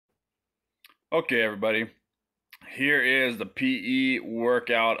Okay, everybody, here is the PE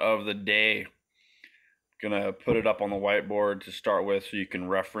workout of the day. Gonna put it up on the whiteboard to start with so you can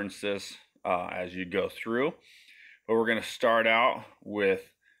reference this as you go through. But we're gonna start out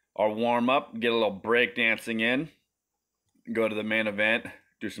with our warm-up, get a little break dancing in, go to the main event,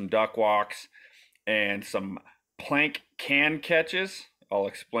 do some duck walks and some plank can catches. I'll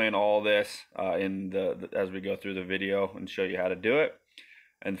explain all this as we go through the video and show you how to do it.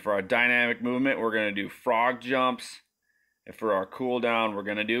 And for our dynamic movement, we're going to do frog jumps. And for our cool down, we're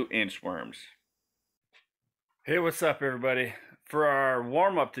going to do inchworms. Hey, what's up, everybody? For our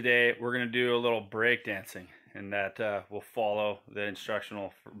warm up today, we're going to do a little break dancing, and that will follow the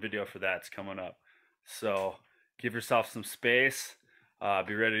instructional video for that's coming up. So give yourself some space.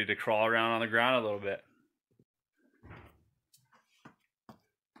 Be ready to crawl around on the ground a little bit.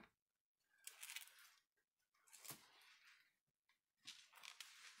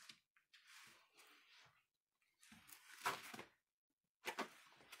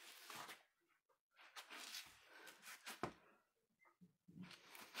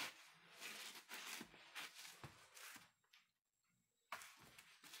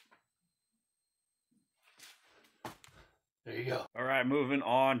 There you go. All right, moving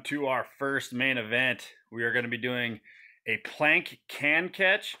on to our first main event. We are going to be doing a plank can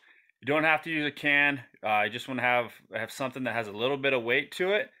catch. You don't have to use a can. You just want to have something that has a little bit of weight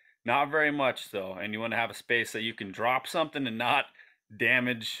to it. Not very much though. And you want to have a space that you can drop something and not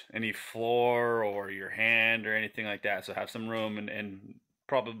damage any floor or your hand or anything like that. So have some room, and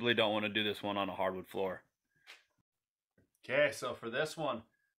probably don't want to do this one on a hardwood floor. Okay, so for this one,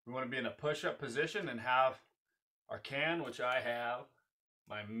 we want to be in a push-up position and have our can, which I have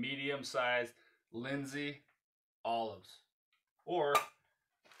my medium-sized Lindsay olives, or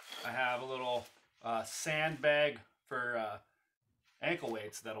I have a little sandbag for ankle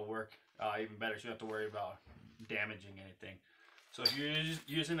weights that'll work even better, so you don't have to worry about damaging anything. So if you're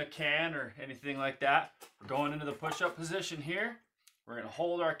using a can or anything like that, we're going into the push-up position here. We're going to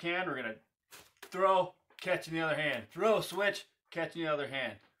hold our can, we're going to throw, catch in the other hand, throw, switch, catch in the other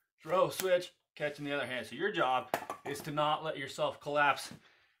hand, throw, switch, catch in the other hand. So your job is to not let yourself collapse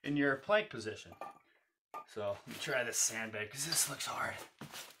in your plank position. So let me try this sandbag because this looks hard.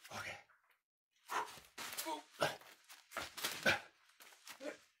 Okay.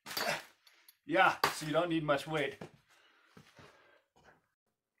 Yeah, so you don't need much weight.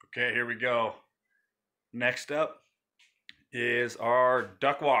 Okay, here we go. Next up is our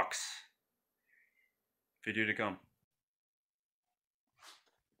duck walks. Video to come.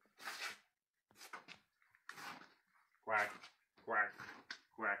 Quack, quack,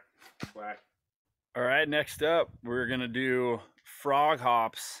 quack, quack. All right, next up, we're gonna do frog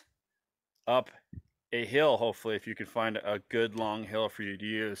hops up a hill, hopefully, if you can find a good long hill for you to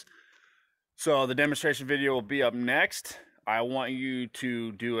use. So the demonstration video will be up next. I want you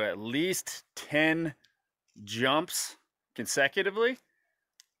to do at least 10 jumps consecutively.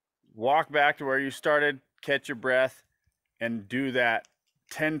 Walk back to where you started, catch your breath, and do that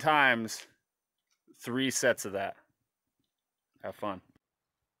 10 times, 3 sets of that. Have fun.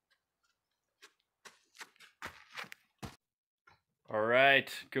 All right,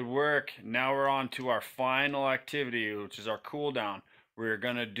 good work. Now we're on to our final activity, which is our cool down. We're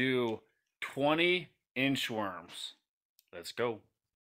gonna do 20 inchworms. Let's go.